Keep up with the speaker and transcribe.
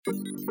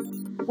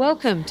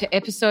Welcome to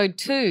episode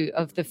 2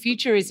 of the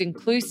Future is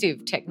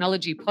Inclusive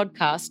technology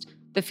podcast.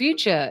 The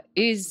future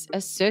is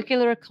a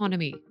circular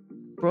economy,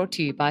 brought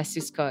to you by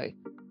Cisco.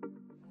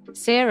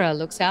 Sarah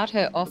looks out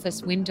her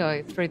office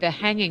window through the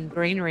hanging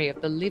greenery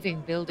of the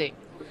living building.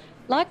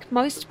 Like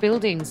most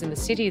buildings in the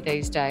city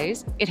these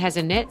days, it has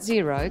a net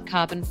zero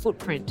carbon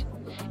footprint.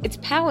 It's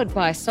powered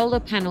by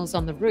solar panels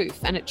on the roof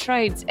and it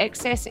trades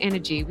excess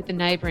energy with the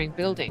neighbouring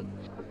building.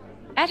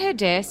 At her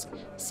desk,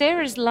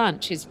 Sarah's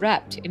lunch is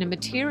wrapped in a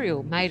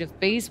material made of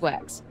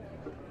beeswax.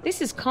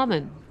 This is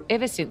common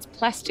ever since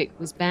plastic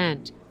was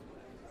banned.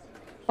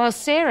 While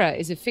Sarah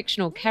is a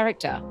fictional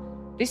character,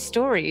 this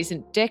story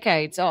isn't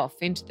decades off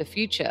into the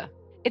future.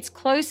 It's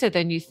closer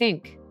than you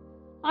think.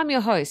 I'm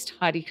your host,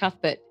 Heidi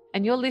Cuthbert,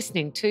 and you're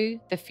listening to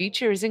The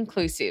Future is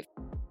Inclusive.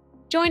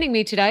 Joining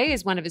me today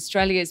is one of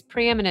Australia's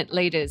preeminent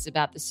leaders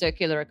about the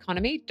circular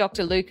economy,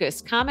 Dr.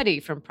 Lucas Carmody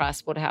from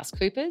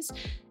PricewaterhouseCoopers,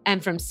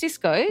 and from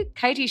Cisco,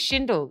 Katie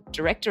Schindel,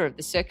 Director of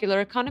the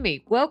Circular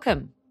Economy.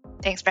 Welcome.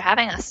 Thanks for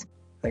having us.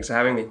 Thanks for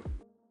having me.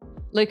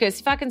 Lucas,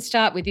 if I can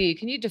start with you,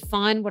 can you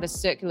define what a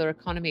circular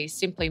economy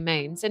simply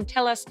means and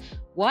tell us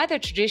why the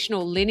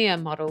traditional linear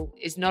model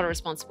is not a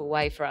responsible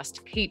way for us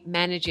to keep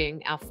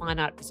managing our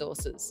finite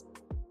resources?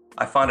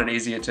 I find it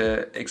easier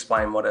to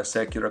explain what a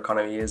circular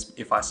economy is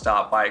if I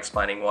start by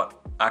explaining what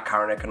our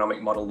current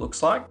economic model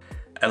looks like.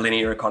 A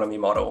linear economy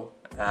model,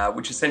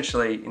 which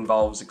essentially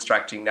involves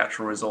extracting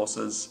natural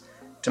resources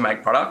to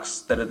make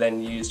products that are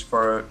then used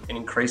for an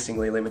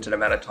increasingly limited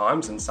amount of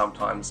times and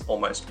sometimes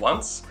almost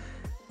once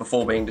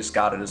before being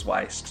discarded as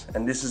waste.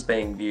 And this is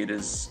being viewed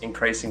as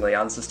increasingly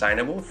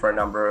unsustainable for a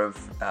number of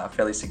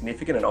fairly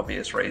significant and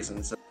obvious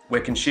reasons. We're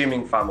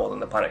consuming far more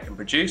than the planet can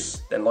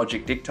produce, then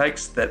logic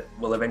dictates that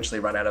we'll eventually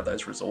run out of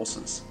those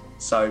resources.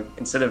 So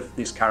instead of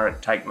this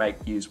current take, make,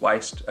 use,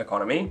 waste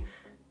economy,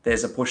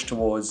 there's a push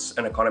towards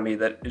an economy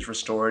that is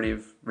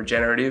restorative,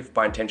 regenerative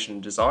by intention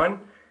and design,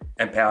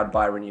 and powered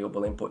by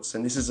renewable inputs.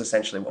 And this is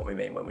essentially what we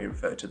mean when we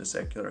refer to the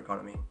circular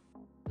economy.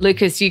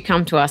 Lucas, you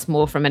come to us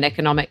more from an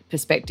economic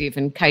perspective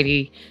and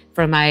Katie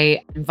from an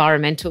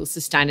environmental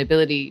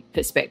sustainability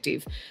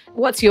perspective.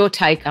 What's your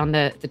take on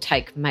the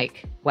take,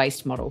 make,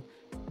 waste model?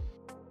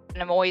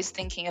 And I'm always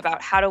thinking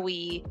about how do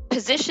we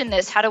position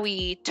this? How do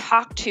we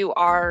talk to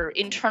our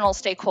internal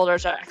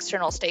stakeholders, our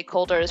external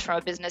stakeholders from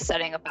a business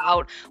setting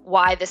about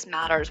why this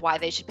matters, why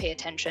they should pay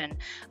attention.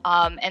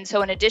 And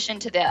so in addition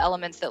to the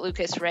elements that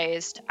Lucas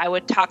raised, I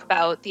would talk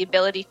about the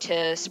ability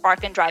to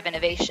spark and drive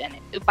innovation.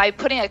 By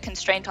putting a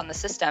constraint on the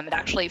system, it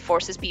actually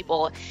forces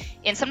people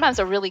in sometimes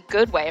a really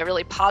good way, a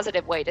really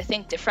positive way to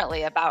think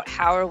differently about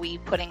how are we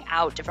putting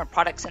out different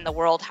products in the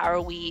world? How are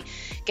we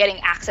getting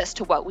access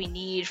to what we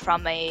need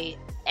from a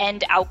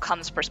end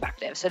outcomes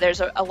perspective. So there's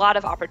a lot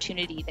of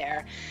opportunity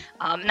there.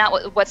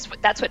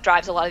 That's what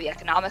drives a lot of the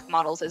economic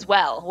models as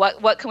well.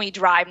 What can we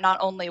drive? Not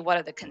only what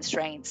are the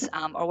constraints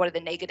or what are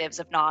the negatives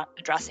of not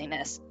addressing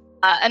this.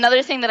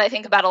 Another thing that I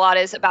think about a lot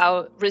is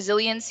about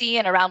resiliency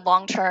and around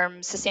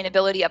long-term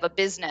sustainability of a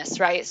business,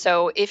 right?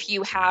 So if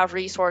you have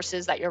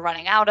resources that you're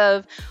running out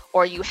of,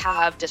 or you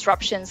have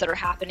disruptions that are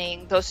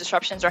happening, those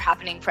disruptions are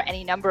happening for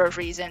any number of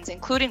reasons,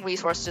 including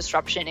resource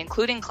disruption,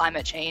 including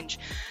climate change.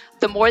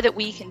 The more that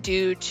we can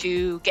do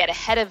to get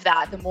ahead of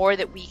that, the more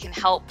that we can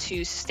help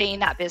to sustain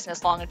that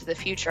business long into the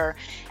future.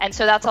 And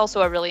so that's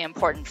also a really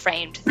important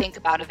frame to think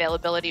about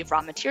availability of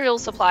raw material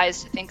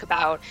supplies, to think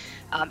about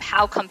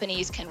how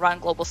companies can run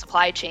global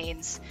supply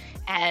chains.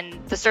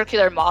 And the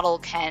circular model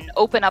can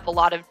open up a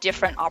lot of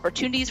different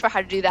opportunities for how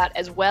to do that,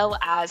 as well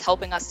as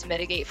helping us to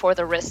mitigate for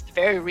the risks,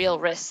 very real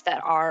risks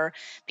that are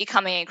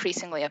becoming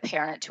increasingly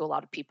apparent to a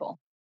lot of people.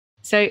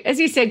 So as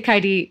you said,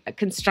 Katie,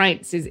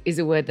 constraints is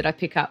a word that I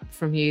pick up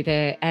from you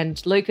there.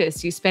 And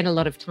Lucas, you spent a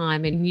lot of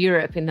time in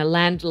Europe, in the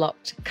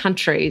landlocked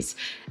countries.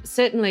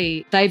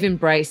 Certainly, they've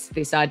embraced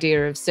this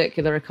idea of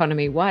circular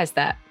economy. Why is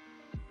that?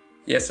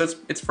 Yeah, so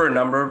it's for a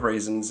number of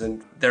reasons.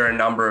 And there are a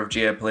number of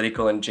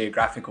geopolitical and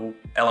geographical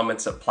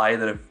elements at play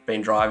that have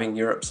been driving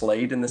Europe's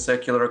lead in the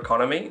circular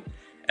economy.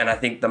 And I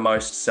think the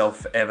most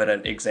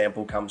self-evident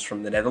example comes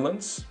from the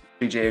Netherlands.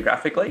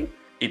 Geographically,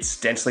 it's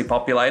densely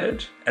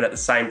populated, and at the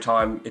same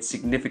time, it's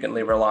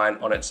significantly reliant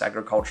on its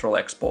agricultural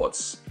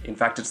exports. In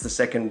fact, it's the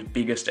second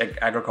biggest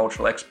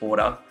agricultural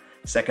exporter,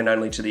 second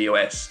only to the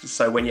US.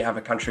 So when you have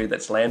a country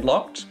that's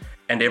landlocked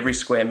and every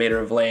square metre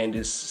of land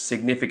is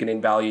significant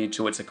in value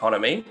to its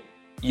economy,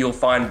 you'll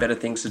find better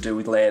things to do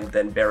with land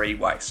than bury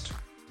waste.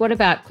 What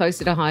about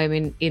closer to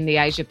home in the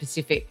Asia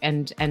Pacific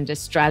and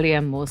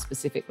Australia more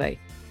specifically?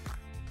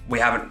 We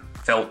haven't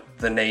felt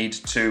the need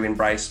to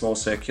embrace more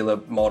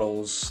circular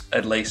models,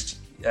 at least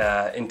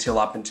until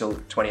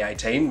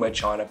 2018, where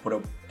China put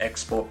an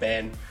export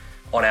ban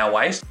on our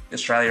waste.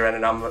 Australia and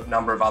a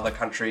number of other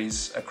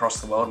countries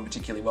across the world, and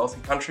particularly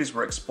wealthy countries,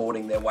 were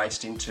exporting their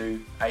waste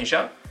into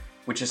Asia,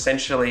 which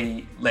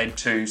essentially led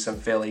to some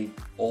fairly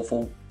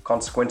awful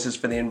consequences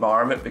for the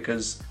environment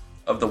because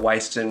of the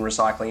waste and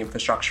recycling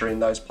infrastructure in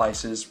those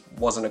places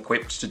wasn't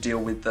equipped to deal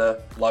with the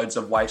loads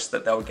of waste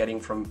that they were getting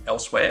from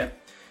elsewhere,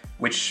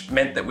 which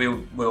meant that we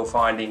were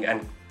finding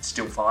and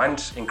still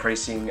find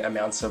increasing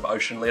amounts of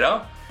ocean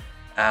litter.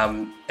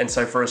 And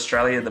so for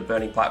Australia, the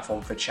Burning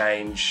Platform for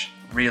Change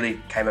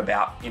really came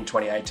about in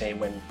 2018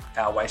 when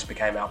our waste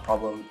became our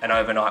problem. And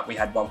overnight we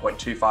had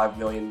 1.25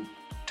 million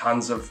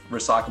tonnes of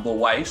recyclable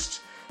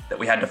waste that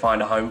we had to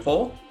find a home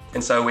for.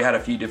 And so we had a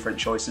few different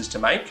choices to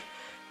make.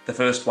 The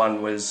first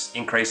one was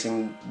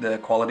increasing the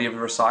quality of the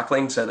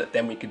recycling so that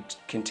then we could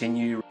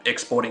continue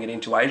exporting it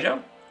into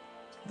Asia.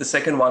 The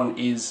second one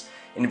is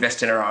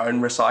invest in our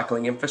own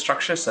recycling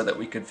infrastructure so that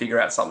we could figure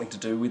out something to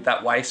do with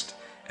that waste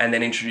and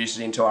then introduce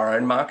it into our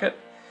own market,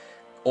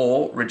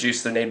 or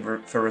reduce the need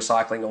for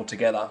recycling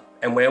altogether.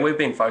 And where we've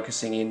been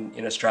focusing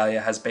in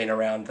Australia has been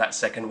around that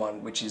second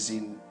one, which is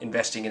in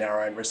investing in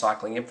our own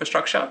recycling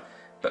infrastructure.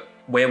 But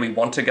where we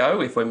want to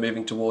go, if we're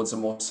moving towards a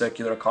more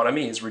circular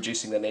economy, is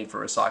reducing the need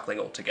for recycling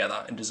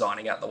altogether and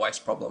designing out the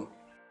waste problem.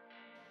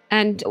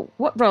 And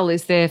what role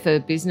is there for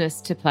business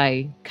to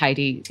play,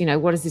 Katie?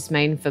 What does this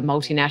mean for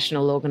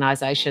multinational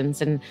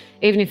organisations? And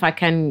even if I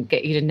can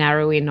get you to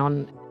narrow in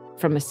on,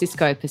 from a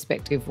Cisco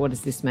perspective, what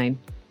does this mean?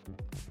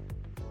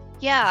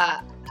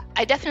 Yeah,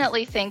 I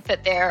definitely think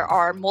that there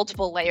are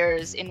multiple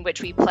layers in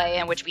which we play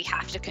and which we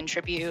have to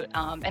contribute.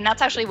 And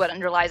that's actually what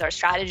underlies our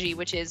strategy,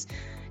 which is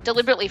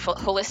deliberately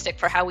holistic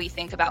for how we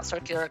think about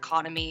circular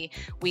economy.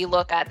 We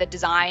look at the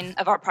design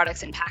of our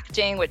products and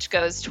packaging, which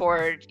goes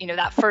toward,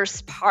 that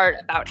first part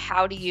about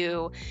how do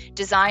you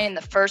design in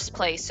the first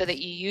place so that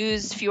you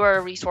use fewer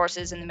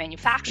resources in the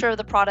manufacture of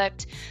the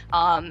product.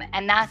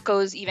 And that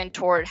goes even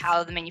toward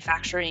how the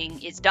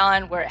manufacturing is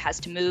done, where it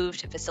has to move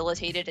to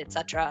facilitate it,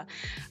 etc.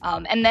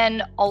 And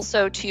then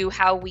also to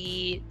how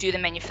we do the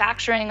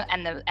manufacturing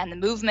and the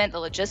movement, the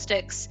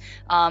logistics,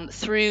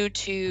 through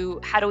to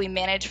how do we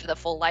manage for the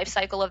full life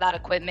cycle of that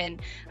equipment.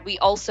 We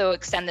also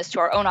extend this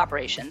to our own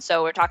operations.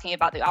 So we're talking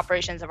about the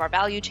operations of our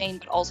value chain,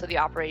 but also the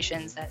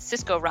operations that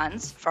Cisco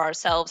runs for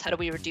ourselves. How do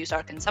we reduce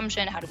our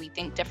consumption? How do we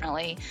think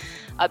differently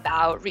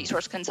about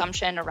resource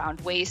consumption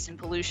around waste and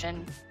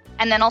pollution?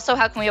 And then also,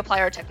 how can we apply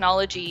our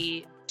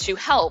technology to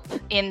help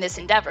in this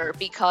endeavor?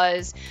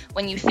 Because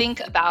when you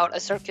think about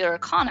a circular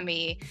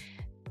economy,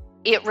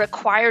 it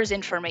requires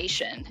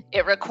information.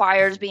 It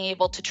requires being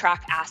able to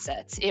track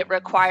assets. It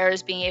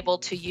requires being able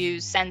to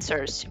use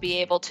sensors to be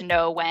able to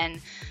know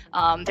when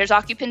there's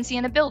occupancy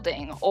in a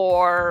building,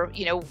 or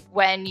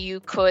when you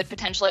could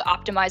potentially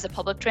optimize a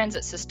public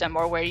transit system,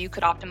 or where you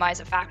could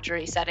optimize a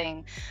factory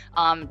setting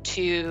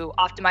to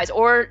optimize,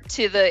 or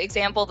to the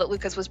example that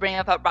Lucas was bringing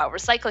up about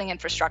recycling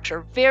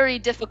infrastructure. Very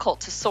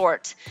difficult to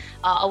sort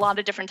a lot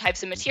of different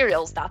types of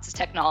materials. That's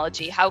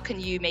technology. How can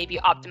you maybe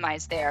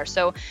optimize there?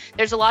 So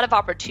there's a lot of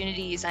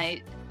opportunities.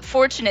 I'm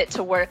fortunate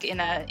to work in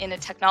a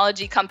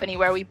technology company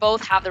where we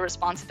both have the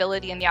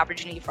responsibility and the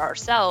opportunity for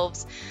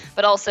ourselves,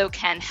 but also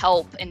can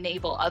help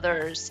enable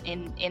others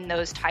in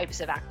those types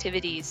of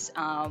activities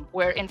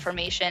where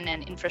information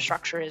and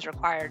infrastructure is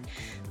required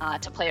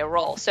to play a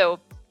role. So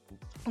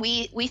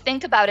we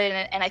think about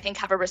it and I think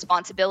have a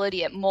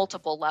responsibility at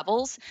multiple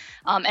levels,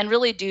 and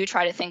really do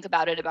try to think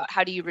about it about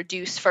how do you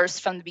reduce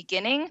first from the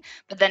beginning,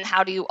 but then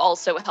how do you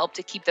also help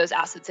to keep those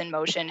assets in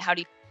motion? How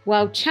do you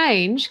While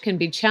change can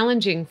be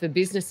challenging for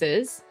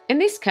businesses, in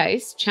this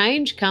case,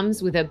 change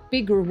comes with a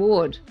big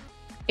reward.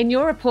 In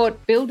your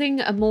report, Building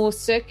a More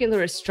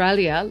Circular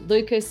Australia,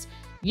 Lucas,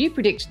 you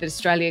predict that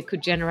Australia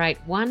could generate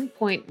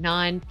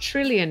 1.9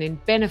 trillion in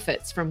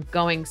benefits from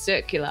going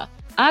circular,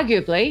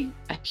 arguably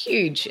a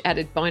huge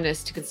added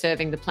bonus to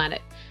conserving the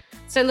planet.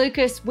 So,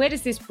 Lucas, where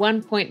does this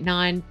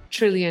 $1.9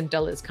 trillion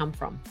come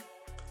from?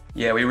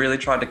 Yeah, we really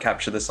tried to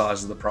capture the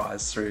size of the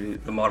prize through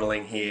the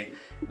modelling here.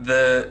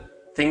 The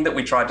thing that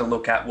we tried to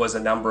look at was a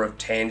number of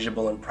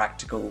tangible and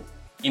practical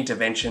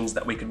interventions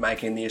that we could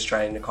make in the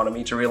Australian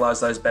economy to realise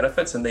those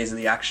benefits, and these are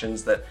the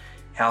actions that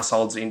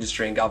households,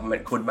 industry and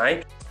government could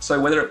make. So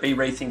whether it be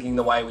rethinking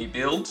the way we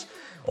build,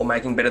 or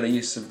making better the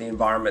use of the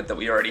environment that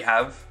we already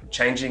have,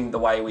 changing the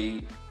way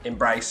we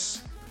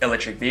embrace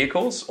electric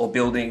vehicles, or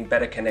building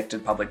better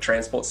connected public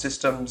transport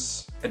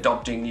systems,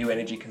 adopting new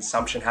energy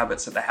consumption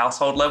habits at the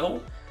household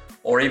level,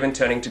 or even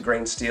turning to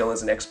green steel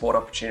as an export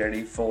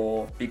opportunity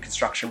for big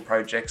construction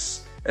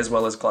projects as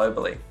well as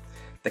globally.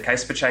 The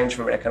case for change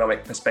from an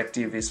economic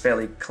perspective is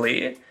fairly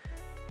clear.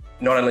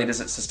 Not only does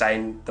it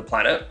sustain the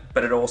planet,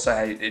 but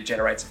it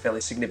generates a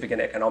fairly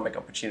significant economic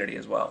opportunity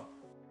as well.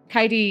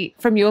 Katie,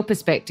 from your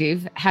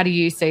perspective, how do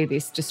you see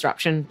this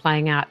disruption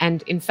playing out?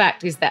 And in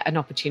fact, is that an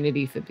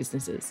opportunity for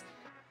businesses?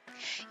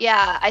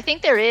 Yeah, I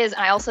think there is.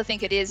 And I also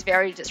think it is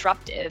very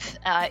disruptive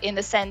in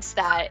the sense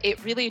that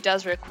it really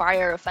does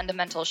require a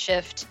fundamental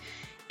shift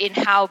in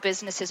how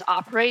businesses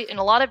operate in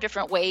a lot of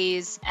different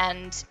ways,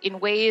 and in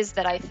ways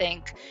that I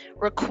think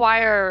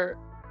require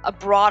a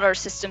broader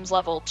systems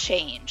level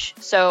change.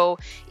 So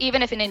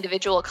even if an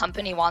individual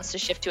company wants to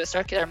shift to a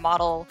circular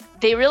model,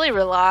 they really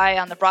rely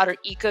on the broader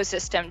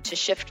ecosystem to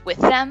shift with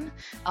them.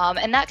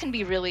 And that can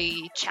be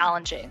really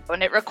challenging.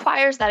 And it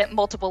requires that at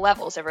multiple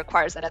levels. It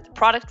requires that at the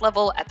product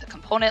level, at the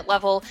component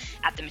level,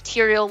 at the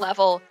material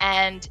level.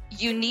 And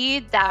you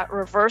need that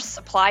reverse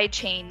supply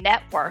chain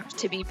network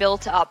to be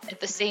built up at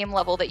the same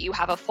level that you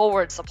have a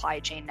forward supply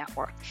chain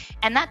network.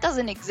 And that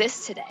doesn't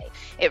exist today.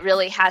 It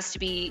really has to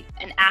be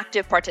an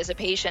active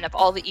participation of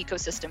all the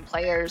ecosystem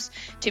players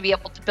to be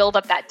able to build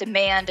up that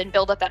demand and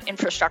build up that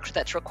infrastructure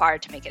that's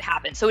required to make it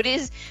happen. So it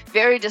is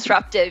very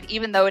disruptive,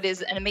 even though it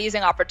is an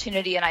amazing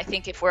opportunity. And I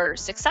think if we're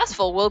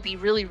successful, we'll be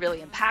really,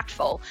 really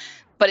impactful,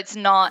 but it's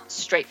not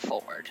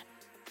straightforward.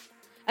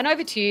 And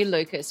over to you,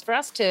 Lucas. For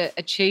us to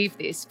achieve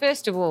this,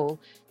 first of all,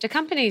 do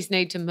companies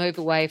need to move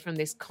away from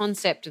this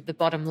concept of the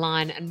bottom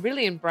line and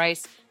really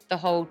embrace the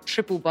whole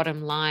triple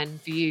bottom line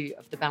view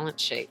of the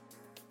balance sheet?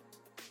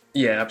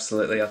 Yeah,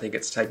 absolutely. I think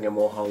it's taking a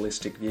more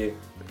holistic view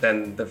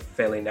than the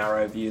fairly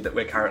narrow view that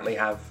we currently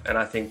have. And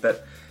I think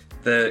that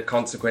the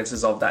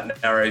consequences of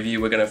that narrow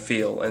view we're going to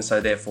feel, and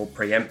so therefore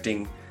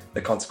preempting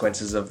the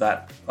consequences of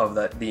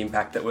the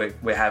impact that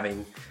we're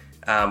having,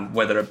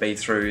 whether it be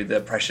through the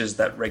pressures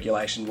that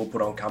regulation will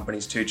put on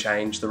companies to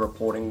change the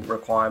reporting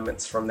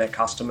requirements from their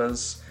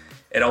customers.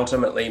 It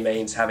ultimately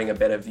means having a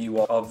better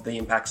view of the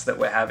impacts that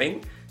we're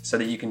having so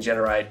that you can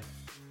generate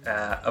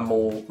a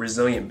more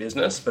resilient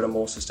business, but a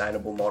more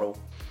sustainable model.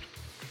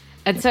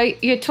 And so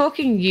you're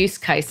talking use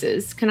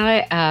cases. Can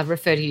I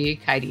refer to you,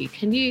 Katie?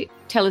 Can you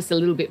tell us a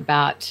little bit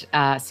about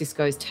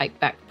Cisco's Take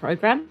Back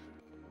program?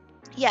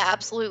 Yeah,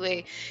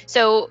 absolutely.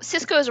 So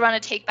Cisco has run a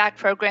Take Back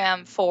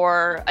program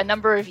for a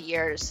number of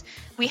years.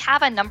 We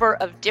have a number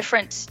of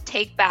different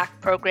Take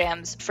Back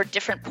programs for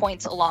different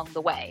points along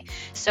the way.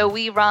 So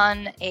we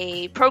run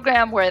a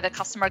program where the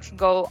customer can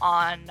go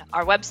on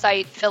our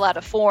website, fill out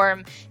a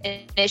form,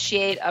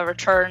 initiate a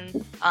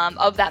return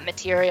of that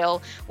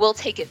material. We'll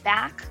take it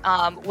back.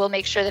 We'll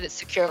make sure that it's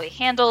securely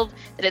handled,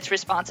 that it's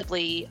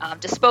responsibly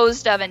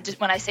disposed of. And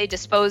when I say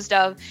disposed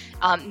of,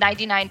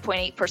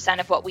 99.8%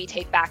 of what we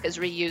take back is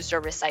reused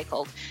or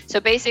recycled. So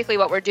basically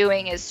what we're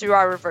doing is through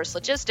our reverse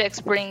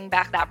logistics, bringing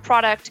back that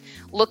product,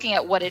 looking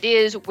at what it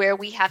is, where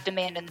we have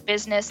demand in the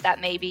business.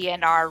 That may be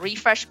in our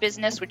refresh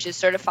business, which is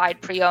certified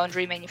pre-owned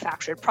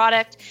remanufactured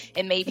product.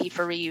 It may be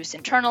for reuse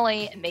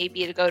internally. It may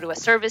be to go to a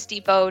service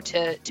depot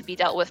to be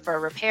dealt with for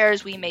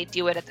repairs. We may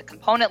do it at the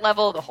component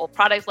level, the whole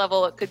product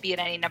level. It could be at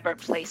any number of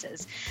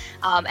places.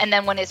 And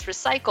then when it's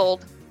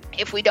recycled,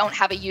 if we don't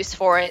have a use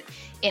for it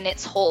in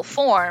its whole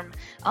form,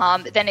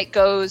 then it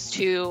goes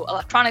to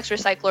electronics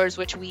recyclers,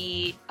 which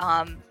we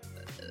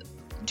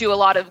do a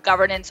lot of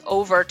governance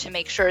over to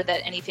make sure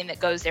that anything that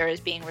goes there is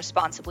being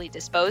responsibly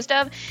disposed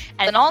of.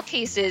 And in all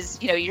cases,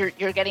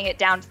 you're getting it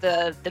down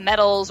to the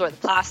metals or the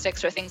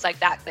plastics or things like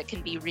that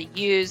can be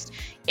reused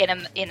in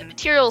a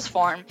materials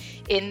form.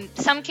 In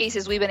some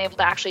cases, we've been able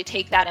to actually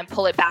take that and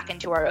pull it back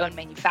into our own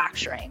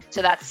manufacturing.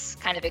 So that's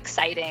kind of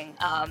exciting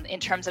in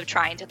terms of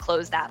trying to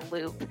close that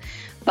loop.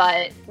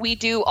 But we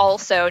do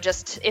also,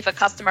 just if a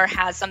customer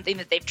has something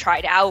that they've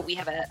tried out, we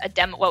have a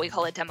demo, what we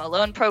call a demo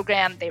loan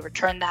program. They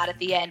return that at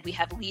the end. We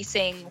have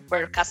leasing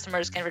where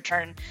customers can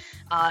return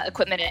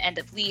equipment at end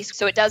of lease.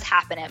 So it does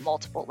happen at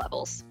multiple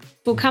levels.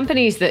 For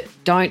companies that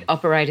don't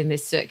operate in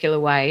this circular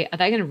way, are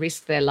they going to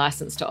risk their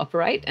license to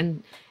operate?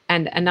 And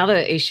another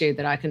issue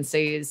that I can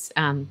see is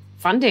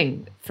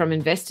funding from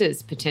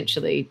investors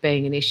potentially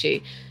being an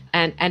issue,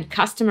 and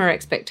customer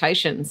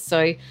expectations.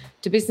 So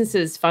do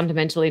businesses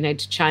fundamentally need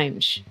to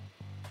change?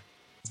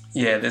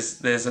 Yeah,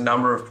 there's a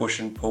number of push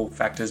and pull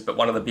factors, but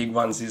one of the big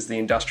ones is the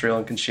industrial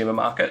and consumer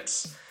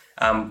markets,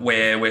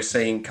 where we're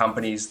seeing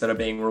companies that are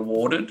being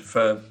rewarded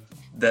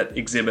that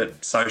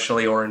exhibit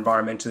socially or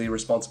environmentally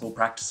responsible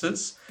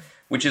practices,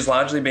 which has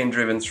largely been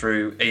driven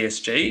through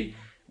ESG,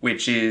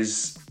 which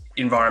is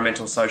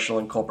environmental, social,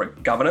 and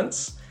corporate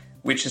governance,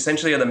 which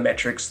essentially are the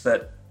metrics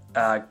that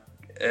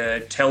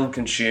tell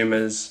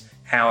consumers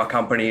how a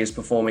company is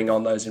performing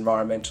on those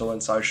environmental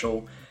and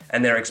social,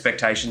 and their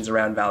expectations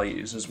around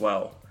values as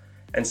well.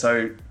 And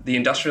so the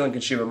industrial and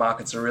consumer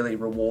markets are really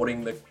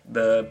rewarding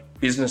the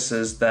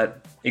businesses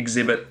that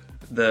exhibit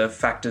the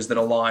factors that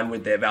align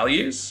with their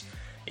values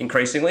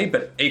increasingly,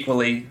 but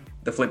equally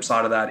the flip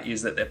side of that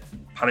is that they're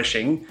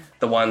punishing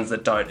the ones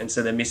that don't, and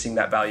so they're missing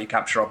that value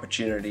capture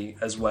opportunity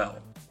as well.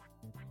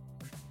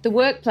 The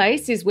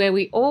workplace is where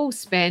we all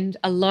spend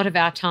a lot of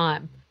our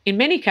time. In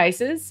many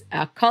cases,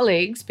 our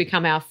colleagues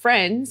become our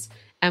friends,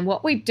 and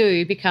what we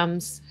do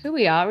becomes who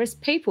we are as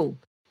people.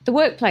 The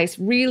workplace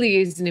really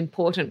is an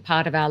important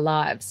part of our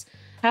lives.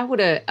 How would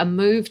a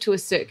move to a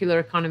circular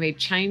economy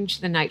change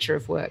the nature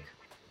of work?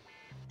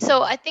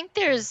 So I think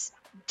there's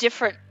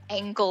different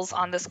angles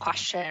on this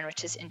question,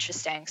 which is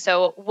interesting.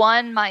 So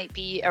one might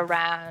be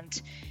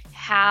around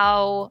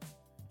how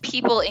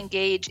people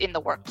engage in the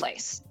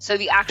workplace. So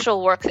the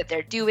actual work that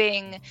they're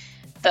doing,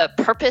 the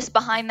purpose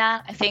behind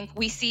that. I think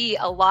we see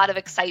a lot of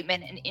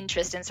excitement and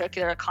interest in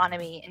circular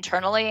economy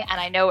internally, and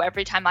I know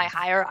every time I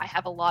hire, I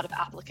have a lot of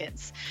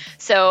applicants.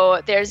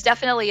 So there's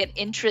definitely an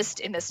interest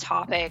in this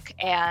topic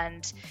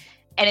and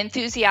an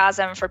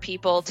enthusiasm for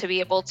people to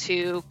be able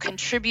to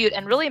contribute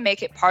and really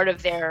make it part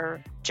of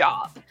their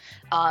job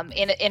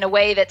in a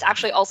way that's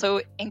actually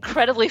also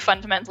incredibly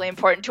fundamentally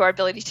important to our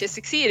ability to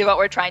succeed in what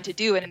we're trying to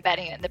do and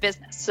embedding it in the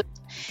business. So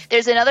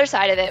there's another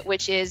side of it,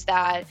 which is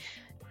that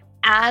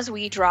as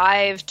we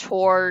drive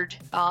toward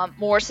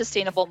more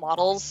sustainable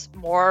models,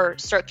 more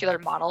circular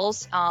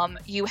models,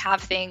 you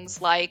have things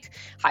like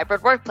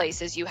hybrid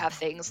workplaces, you have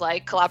things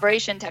like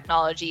collaboration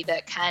technology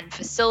that can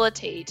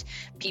facilitate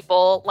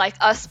people like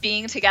us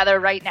being together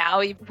right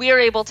now. We are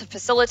able to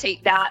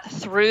facilitate that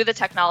through the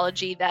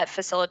technology that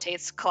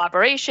facilitates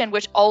collaboration,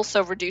 which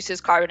also reduces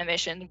carbon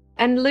emission.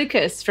 And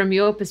Lucas, from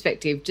your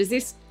perspective, does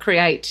this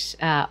create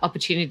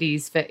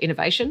opportunities for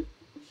innovation?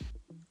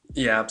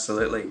 Yeah,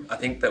 absolutely. I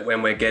think that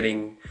when we're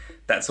getting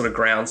that sort of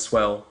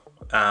groundswell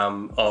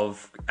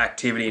of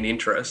activity and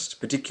interest,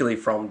 particularly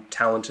from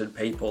talented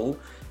people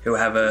who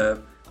have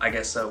a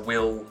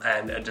will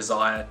and a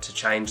desire to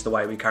change the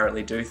way we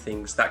currently do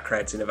things, that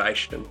creates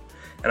innovation.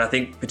 And I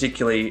think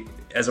particularly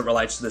as it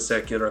relates to the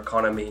circular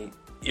economy,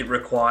 it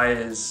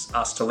requires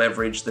us to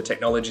leverage the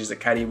technologies that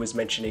Katie was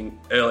mentioning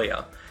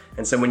earlier.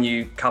 And so when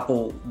you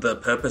couple the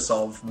purpose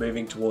of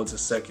moving towards a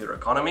circular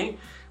economy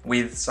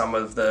with some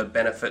of the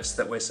benefits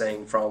that we're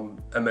seeing from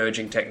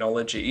emerging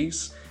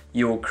technologies,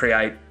 you will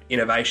create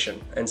innovation.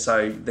 And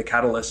so the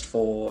catalyst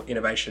for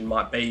innovation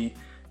might be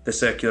the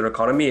circular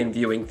economy and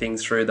viewing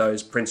things through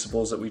those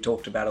principles that we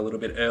talked about a little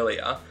bit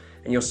earlier.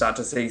 And you'll start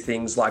to see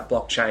things like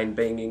blockchain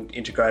being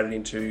integrated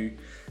into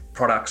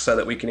products so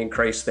that we can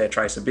increase their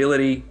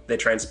traceability, their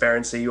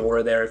transparency,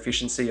 or their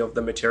efficiency of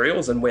the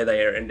materials and where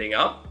they are ending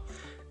up.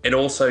 It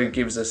also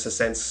gives us a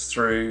sense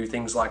through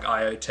things like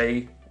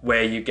IoT,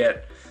 where you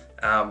get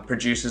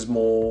producers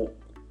more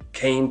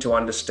keen to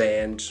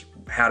understand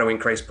how to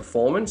increase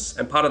performance.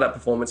 And part of that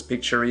performance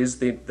picture is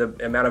the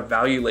amount of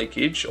value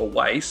leakage or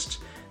waste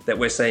that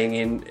we're seeing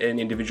in an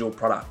individual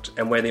product,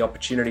 and where the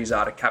opportunities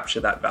are to capture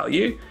that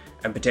value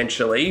and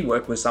potentially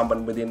work with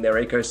someone within their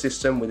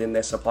ecosystem, within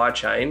their supply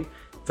chain,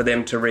 for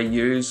them to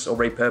reuse or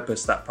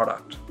repurpose that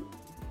product.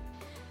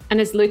 And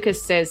as Lucas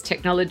says,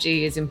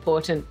 technology is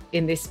important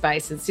in this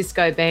space, and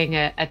Cisco being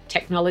a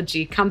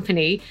technology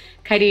company.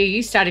 Katie, are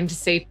you starting to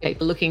see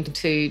people looking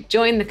to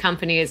join the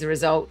company as a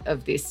result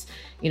of this,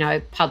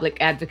 public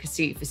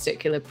advocacy for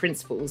circular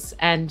principles?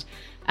 And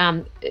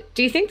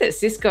do you think that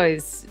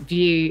Cisco's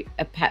view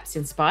perhaps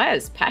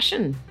inspires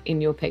passion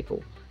in your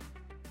people?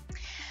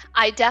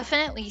 I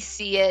definitely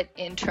see it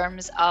in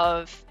terms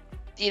of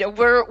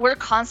we're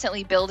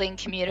constantly building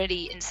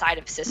community inside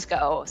of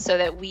Cisco so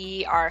that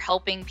we are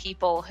helping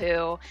people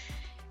who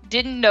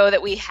didn't know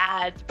that we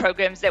had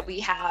programs that we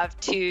have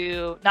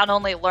to not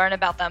only learn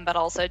about them, but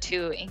also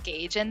to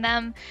engage in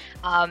them.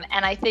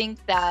 And I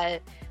think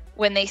that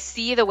when they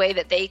see the way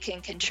that they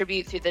can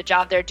contribute through the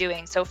job they're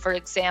doing, so for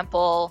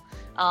example,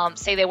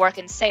 say they work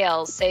in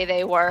sales, say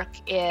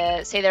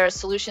they're a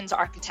solutions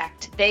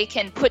architect, they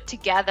can put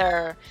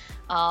together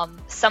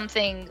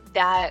something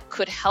that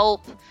could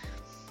help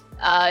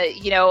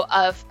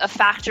a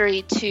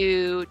factory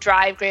to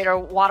drive greater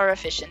water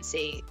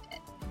efficiency.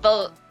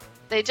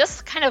 They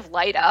just kind of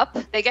light up.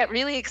 They get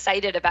really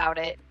excited about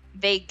it.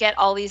 They get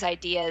all these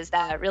ideas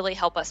that really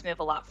help us move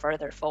a lot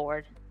further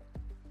forward.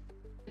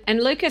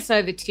 And Lucas,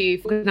 over to you.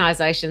 For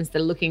organisations that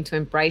are looking to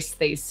embrace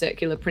these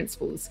circular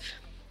principles,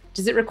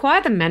 does it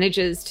require the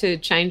managers to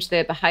change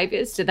their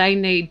behaviours? Do they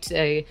need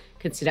to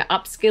consider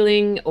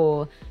upskilling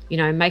or,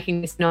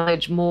 making this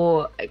knowledge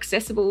more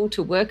accessible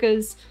to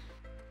workers?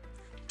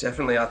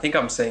 Definitely. I think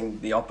I'm seeing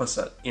the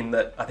opposite, in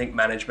that I think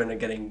management are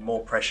getting more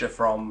pressure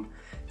from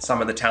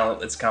some of the talent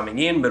that's coming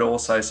in, but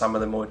also some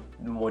of the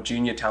more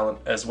junior talent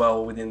as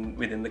well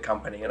within the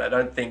company. And I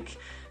don't think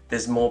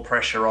there's more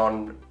pressure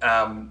on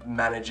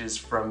managers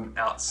from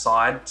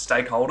outside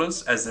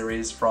stakeholders as there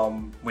is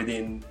from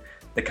within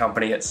the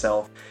company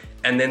itself.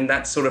 And then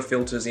that sort of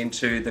filters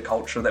into the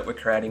culture that we're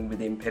creating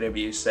within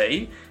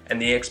PwC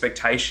and the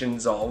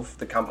expectations of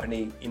the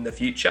company in the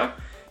future,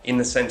 in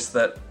the sense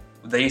that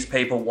these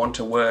people want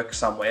to work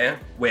somewhere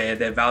where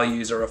their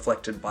values are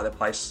reflected by the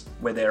place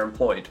where they're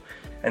employed.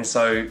 And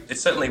so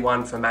it's certainly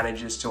one for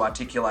managers to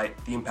articulate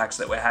the impacts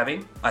that we're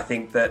having. I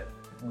think that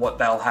what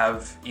they'll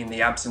have in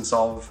the absence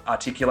of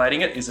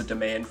articulating it is a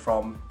demand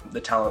from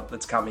the talent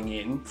that's coming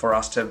in for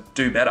us to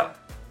do better.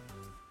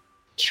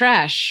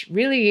 Trash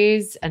really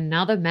is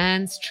another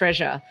man's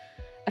treasure.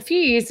 A few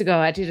years ago,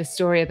 I did a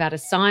story about a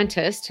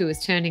scientist who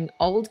was turning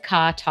old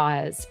car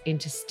tyres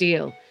into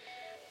steel.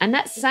 And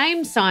that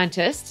same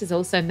scientist has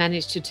also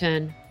managed to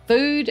turn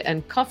food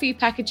and coffee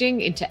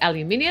packaging into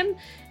aluminium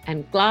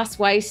and glass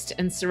waste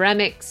and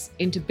ceramics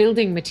into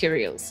building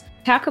materials.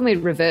 How can we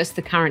reverse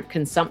the current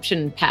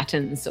consumption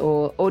patterns,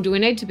 or do we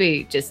need to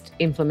be just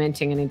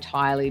implementing an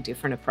entirely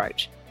different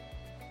approach?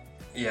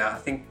 Yeah, I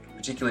think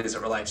particularly as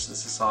it relates to the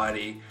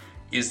society,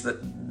 is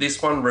that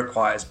this one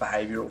requires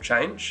behavioural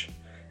change.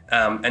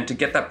 And to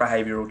get that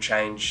behavioural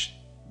change,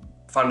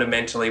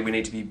 fundamentally, we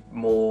need to be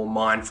more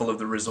mindful of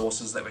the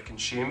resources that we're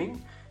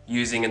consuming,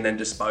 using and then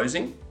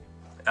disposing.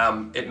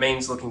 It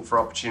means looking for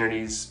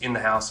opportunities in the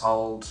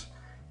household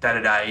day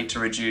to day to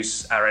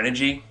reduce our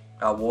energy,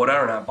 our water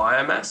and our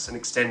biomass, and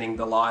extending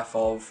the life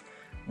of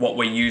what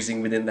we're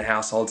using within the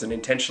households, and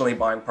intentionally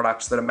buying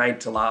products that are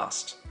made to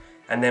last,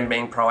 and then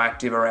being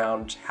proactive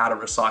around how to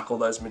recycle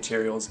those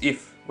materials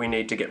if we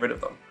need to get rid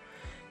of them.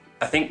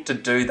 I think to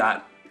do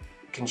that,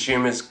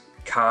 consumers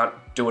can't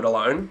do it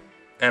alone,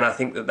 and I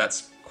think that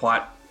that's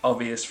quite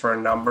obvious for a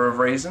number of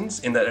reasons,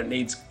 in that it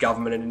needs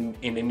government and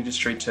in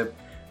industry to,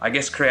 I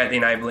guess, create the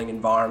enabling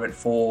environment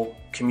for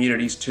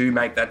communities to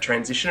make that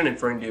transition and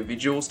for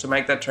individuals to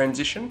make that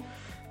transition.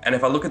 And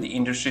if I look at the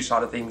industry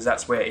side of things,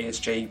 that's where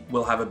ESG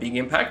will have a big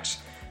impact,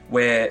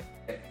 where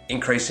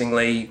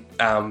increasingly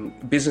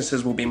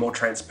businesses will be more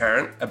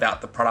transparent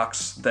about the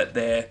products that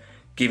they're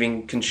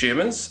giving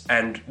consumers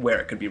and where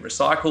it could be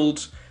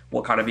recycled,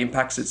 what kind of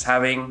impacts it's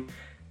having,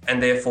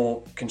 and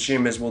therefore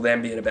consumers will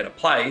then be in a better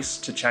place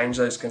to change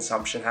those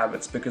consumption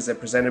habits because they're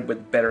presented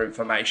with better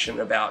information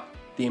about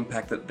the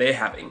impact that they're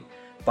having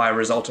by a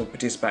result of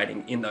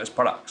participating in those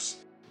products.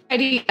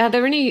 Katie, are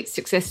there any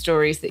success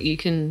stories that you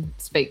can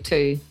speak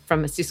to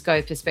from a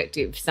Cisco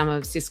perspective, some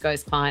of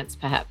Cisco's clients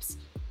perhaps?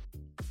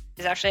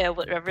 There's actually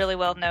a really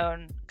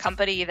well-known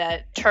company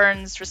that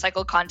turns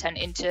recycled content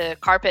into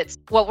carpets.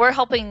 What we're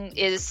helping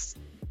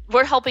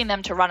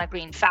them to run a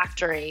green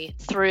factory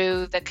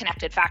through the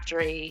connected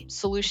factory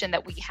solution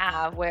that we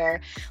have, where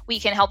we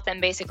can help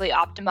them basically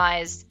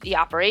optimize the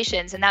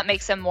operations, and that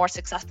makes them more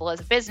successful as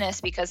a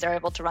business because they're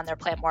able to run their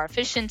plant more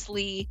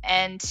efficiently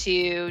and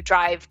to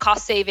drive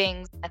cost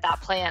savings at that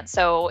plant.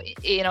 So,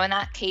 in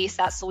that case,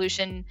 that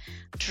solution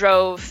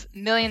drove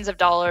millions of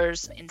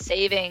dollars in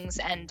savings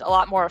and a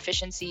lot more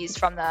efficiencies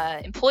from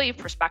the employee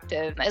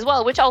perspective as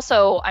well, which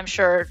also, I'm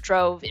sure,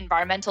 drove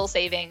environmental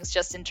savings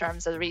just in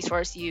terms of the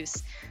resource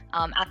use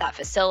at that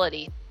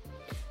facility.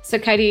 So,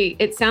 Katie,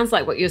 it sounds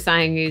like what you're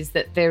saying is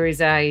that there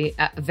is a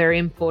very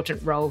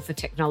important role for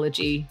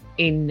technology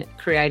in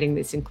creating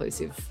this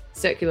inclusive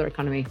circular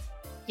economy.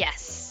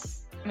 Yes.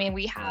 I mean,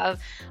 we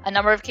have a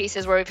number of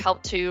cases where we've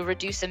helped to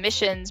reduce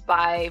emissions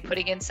by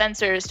putting in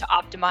sensors to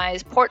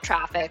optimize port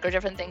traffic or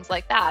different things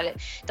like that. It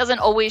doesn't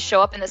always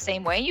show up in the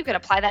same way. You can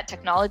apply that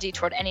technology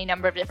toward any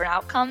number of different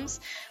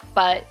outcomes,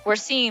 but we're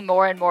seeing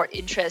more and more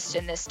interest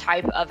in this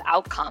type of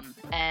outcome.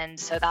 And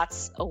so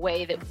that's a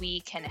way that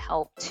we can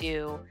help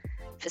to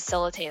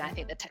facilitate. I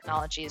think the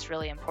technology is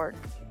really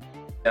important.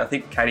 I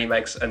think Katie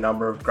makes a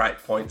number of great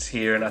points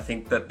here, and I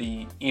think that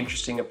the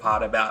interesting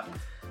part about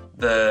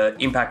the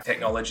impact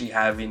technology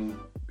have in,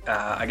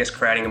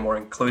 creating a more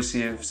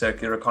inclusive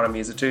circular economy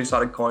is a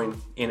two-sided coin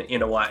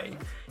in a way,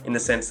 in the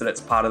sense that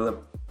it's part of the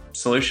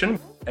solution.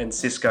 And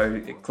Cisco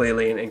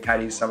clearly, and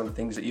Katie, some of the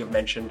things that you've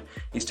mentioned,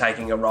 is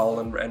taking a role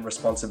and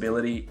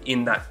responsibility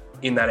in that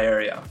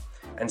area.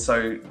 And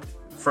so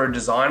for a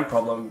design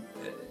problem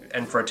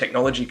and for a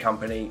technology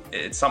company,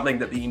 it's something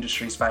that the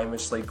industry is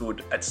famously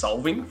good at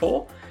solving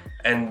for.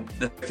 And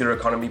the circular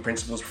economy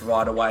principles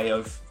provide a way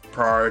of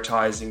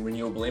prioritising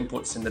renewable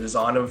inputs in the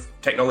design of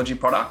technology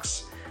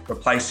products,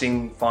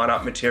 replacing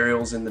finite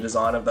materials in the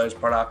design of those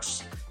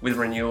products with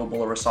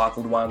renewable or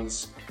recycled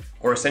ones,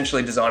 or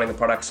essentially designing the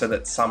product so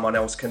that someone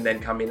else can then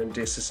come in and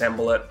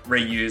disassemble it,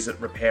 reuse it,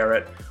 repair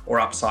it, or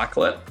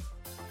upcycle it.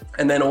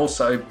 And then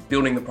also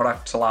building the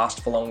product to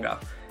last for longer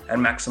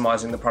and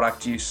maximising the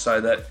product use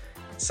so that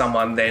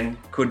someone then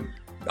could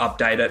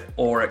update it,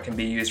 or it can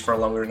be used for a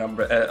longer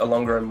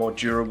and more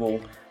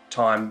durable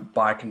time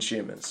by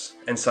consumers.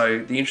 And so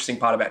the interesting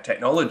part about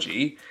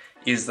technology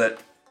is that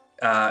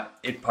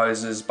it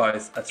poses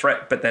both a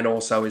threat, but then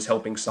also is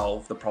helping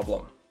solve the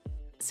problem.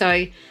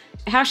 So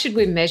how should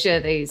we measure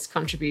these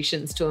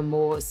contributions to a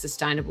more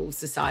sustainable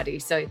society?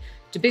 So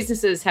do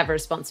businesses have a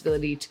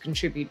responsibility to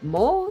contribute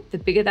more the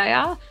bigger they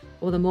are,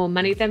 or the more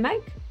money they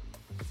make?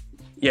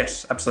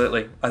 Yes,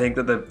 absolutely. I think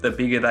that the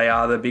bigger they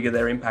are, the bigger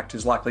their impact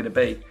is likely to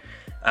be.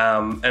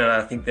 And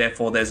I think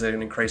therefore there's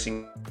an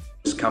increasing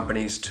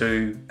companies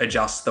to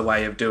adjust the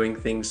way of doing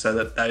things so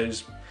that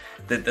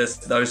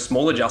those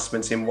small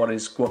adjustments in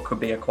what could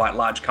be a quite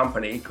large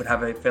company could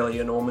have a fairly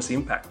enormous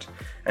impact.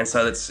 And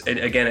so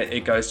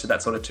it goes to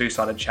that sort of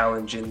two-sided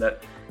challenge, in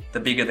that the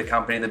bigger the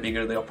company, the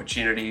bigger the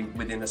opportunity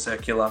within a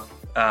circular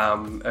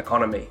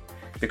economy.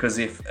 Because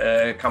if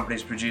a company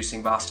is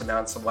producing vast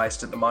amounts of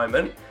waste at the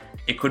moment,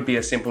 it could be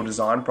a simple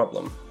design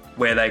problem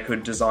where they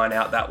could design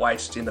out that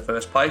waste in the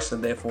first place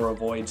and therefore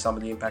avoid some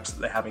of the impacts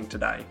that they're having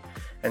today.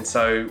 And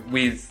so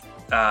with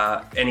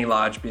any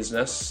large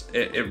business,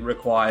 it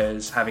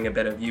requires having a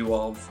better view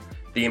of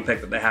the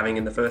impact that they're having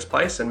in the first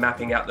place and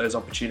mapping out those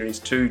opportunities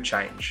to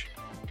change.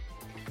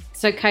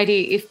 So,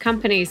 Katie, if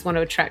companies want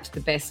to attract the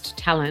best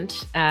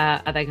talent,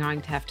 are they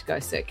going to have to go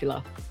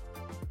circular?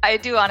 I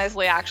do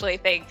honestly actually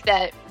think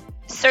that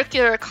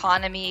circular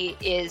economy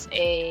is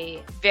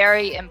a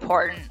very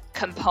important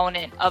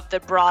component of the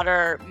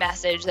broader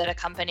message that a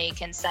company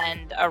can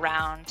send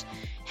around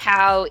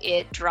how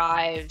it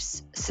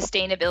drives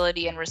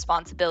sustainability and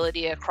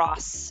responsibility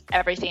across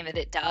everything that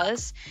it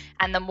does.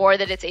 And the more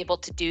that it's able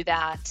to do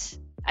that,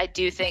 I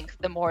do think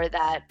the more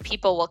that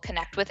people will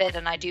connect with it.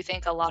 And I do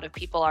think a lot of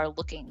people are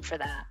looking for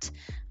that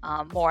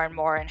more and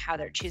more in how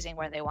they're choosing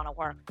where they want to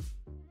work.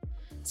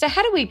 So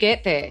how do we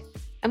get there?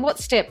 And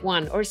what's step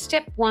one? Or has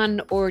step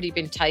one already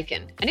been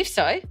taken? And if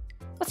so,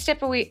 what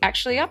step are we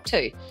actually up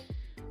to?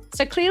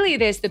 So clearly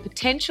there's the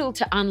potential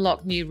to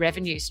unlock new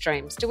revenue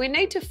streams. Do we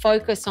need to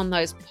focus on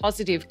those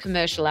positive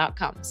commercial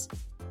outcomes?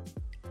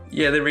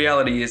 Yeah, the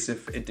reality is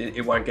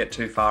it won't get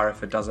too far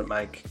if it doesn't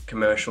make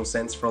commercial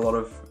sense for a lot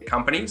of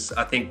companies.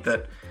 I think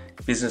that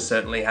business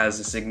certainly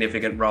has a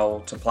significant role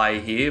to play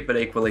here, but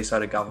equally so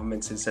do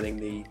governments in setting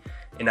the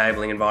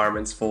enabling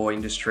environments for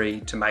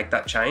industry to make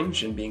that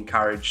change and be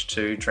encouraged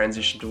to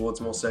transition towards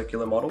more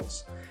circular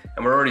models.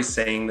 And we're already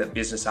seeing that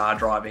business are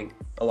driving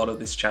a lot of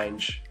this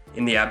change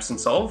in the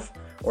absence of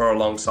or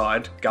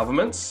alongside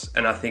governments.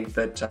 And I think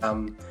that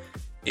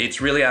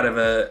it's really out of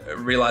a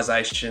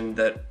realisation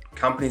that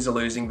companies are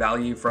losing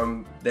value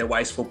from their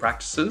wasteful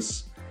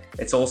practices.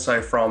 It's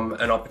also from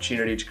an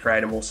opportunity to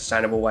create a more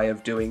sustainable way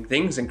of doing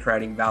things and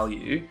creating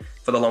value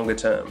for the longer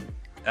term.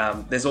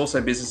 There's also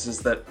businesses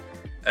that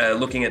are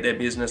looking at their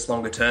business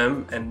longer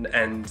term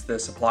and the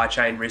supply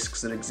chain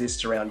risks that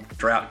exist around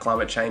drought,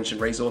 climate change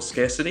and resource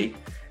scarcity,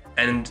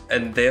 and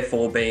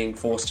therefore being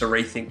forced to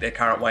rethink their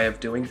current way of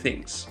doing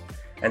things.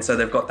 And so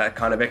they've got that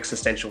kind of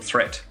existential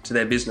threat to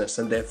their business,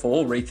 and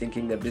therefore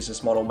rethinking their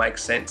business model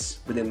makes sense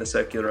within the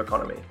circular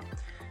economy.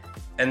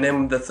 And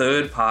then the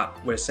third part,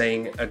 we're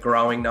seeing a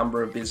growing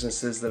number of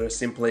businesses that are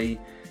simply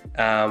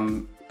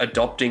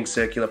adopting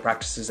circular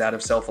practices out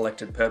of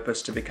self-elected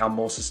purpose to become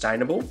more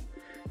sustainable.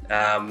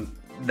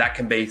 That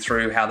can be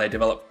through how they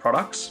develop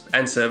products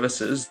and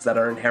services that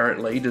are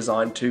inherently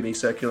designed to be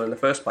circular in the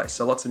first place.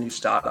 So lots of new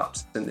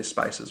startups in this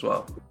space as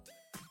well.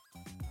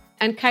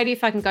 And Katie,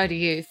 if I can go to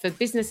you, for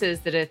businesses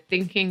that are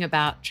thinking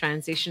about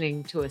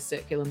transitioning to a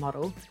circular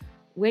model,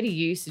 where do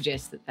you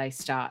suggest that they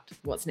start?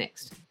 What's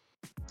next?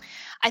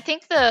 I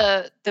think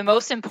the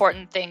most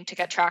important thing to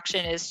get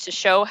traction is to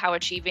show how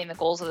achieving the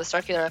goals of the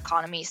circular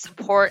economy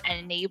support and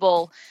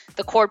enable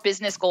the core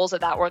business goals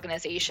of that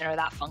organization or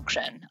that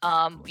function.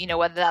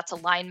 Whether that's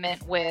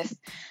alignment with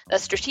the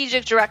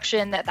strategic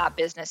direction that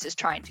business is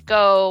trying to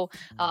go,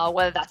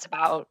 whether that's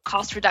about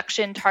cost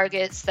reduction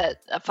targets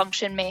that a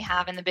function may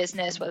have in the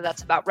business, whether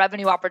that's about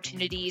revenue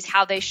opportunities,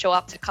 how they show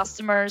up to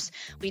customers.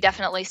 We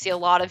definitely see a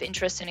lot of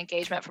interest and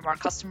engagement from our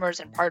customers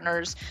and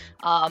partners,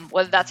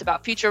 whether that's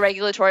about future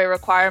regulatory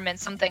requirements,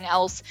 something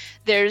else.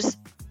 There's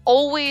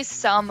always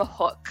some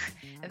hook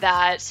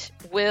that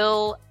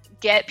will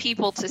get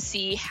people to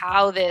see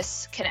how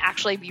this can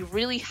actually be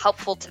really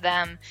helpful to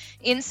them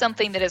in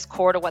something that is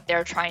core to what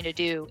they're trying to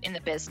do in the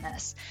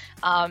business.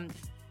 And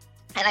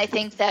I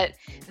think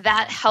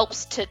that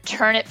helps to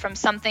turn it from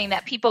something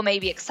that people may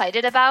be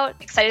excited that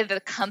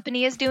the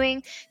company is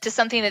doing, to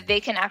something that they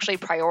can actually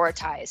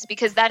prioritize,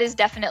 because that is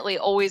definitely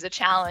always a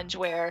challenge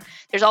where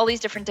there's all these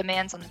different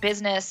demands on the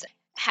business.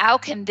 How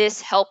can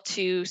this help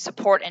to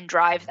support and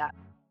drive that?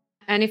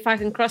 And if I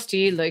can cross to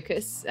you,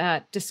 Lucas,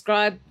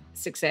 describe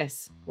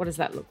success. What does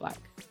that look like?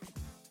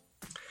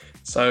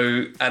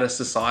 So at a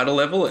societal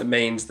level, it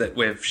means that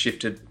we've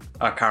shifted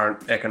our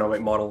current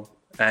economic model,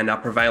 and our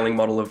prevailing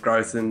model of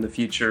growth in the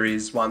future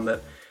is one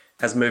that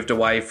has moved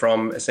away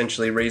from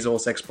essentially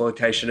resource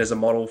exploitation as a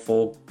model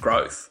for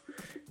growth.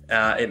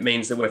 It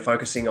means that we're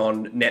focusing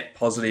on net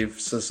positive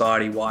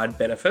society-wide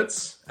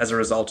benefits as a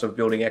result of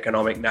building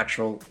economic,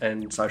 natural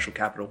and social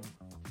capital.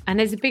 And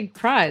there's a big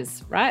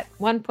prize, right?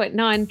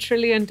 $1.9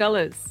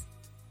 trillion.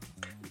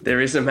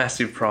 There is a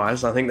massive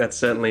prize. I think that's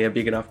certainly a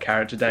big enough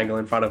carrot to dangle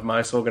in front of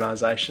most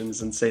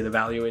organisations and see the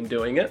value in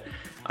doing it.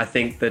 I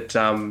think that,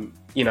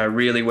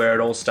 really where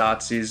it all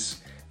starts is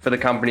for the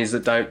companies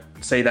that don't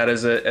see that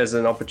as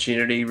an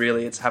opportunity,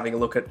 really it's having a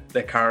look at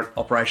their current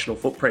operational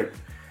footprint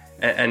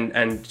and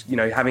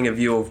having a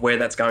view of where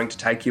that's going to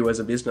take you as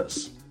a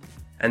business.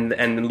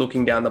 And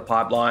looking down the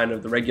pipeline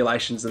of the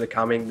regulations that are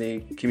coming, the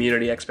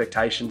community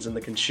expectations and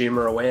the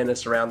consumer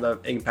awareness around the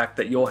impact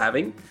that you're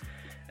having,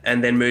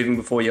 and then moving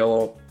before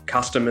your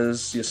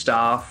customers, your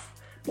staff,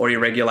 or your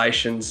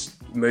regulations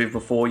move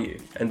before you,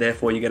 and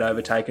therefore you get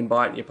overtaken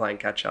by it and you're playing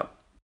catch up.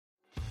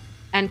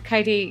 And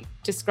Katie,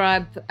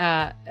 describe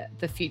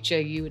the future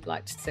you would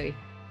like to see.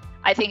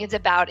 I think it's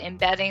about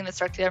embedding the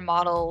circular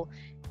model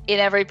in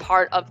every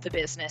part of the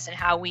business and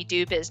how we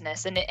do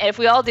business. And if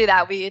we all do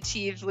that, we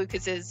achieve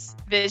Lucas's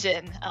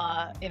vision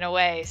in a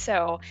way.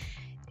 So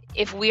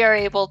if we are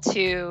able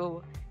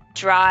to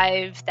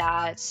drive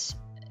that,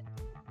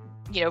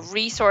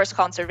 resource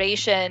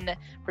conservation,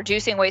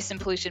 reducing waste and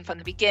pollution from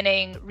the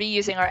beginning,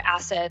 reusing our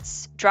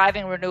assets,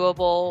 driving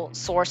renewable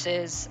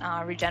sources,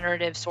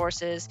 regenerative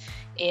sources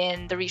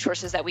in the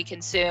resources that we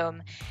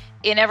consume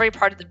in every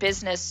part of the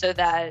business, so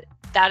that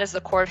is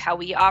the core of how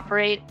we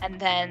operate. And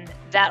then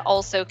that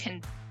also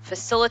can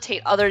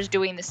facilitate others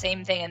doing the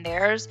same thing in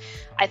theirs.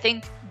 I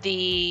think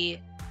the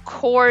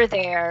core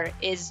there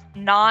is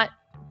not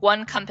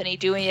one company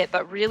doing it,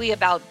 but really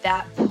about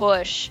that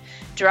push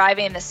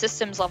driving the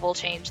systems level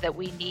change that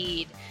we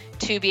need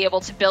to be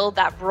able to build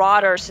that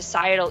broader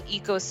societal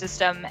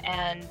ecosystem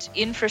and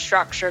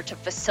infrastructure to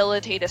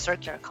facilitate a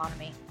circular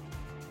economy.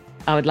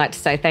 I would like to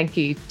say thank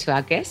you to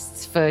our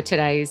guests for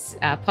today's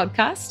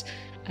podcast,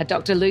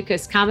 Dr.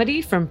 Lucas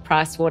Carmody from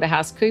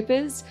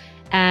PricewaterhouseCoopers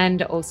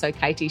and also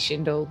Katie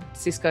Schindel,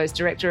 Cisco's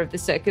Director of the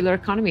Circular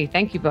Economy.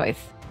 Thank you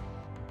both.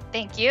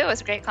 Thank you. It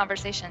was a great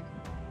conversation.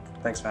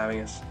 Thanks for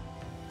having us.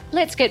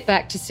 Let's get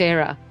back to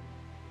Sarah.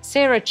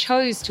 Sarah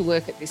chose to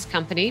work at this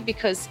company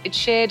because it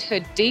shared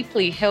her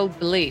deeply held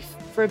belief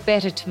for a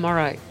better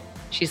tomorrow.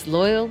 She's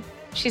loyal,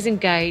 she's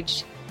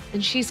engaged,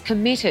 and she's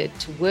committed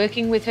to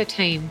working with her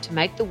team to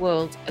make the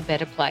world a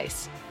better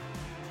place.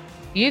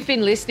 You've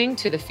been listening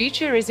to The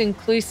Future is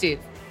Inclusive.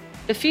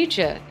 The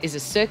future is a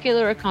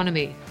circular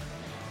economy.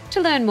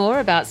 To learn more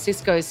about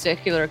Cisco's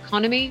circular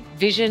economy,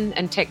 vision,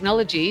 and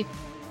technology,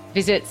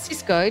 visit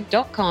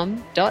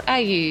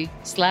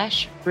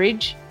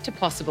cisco.com.au/bridge to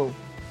possible.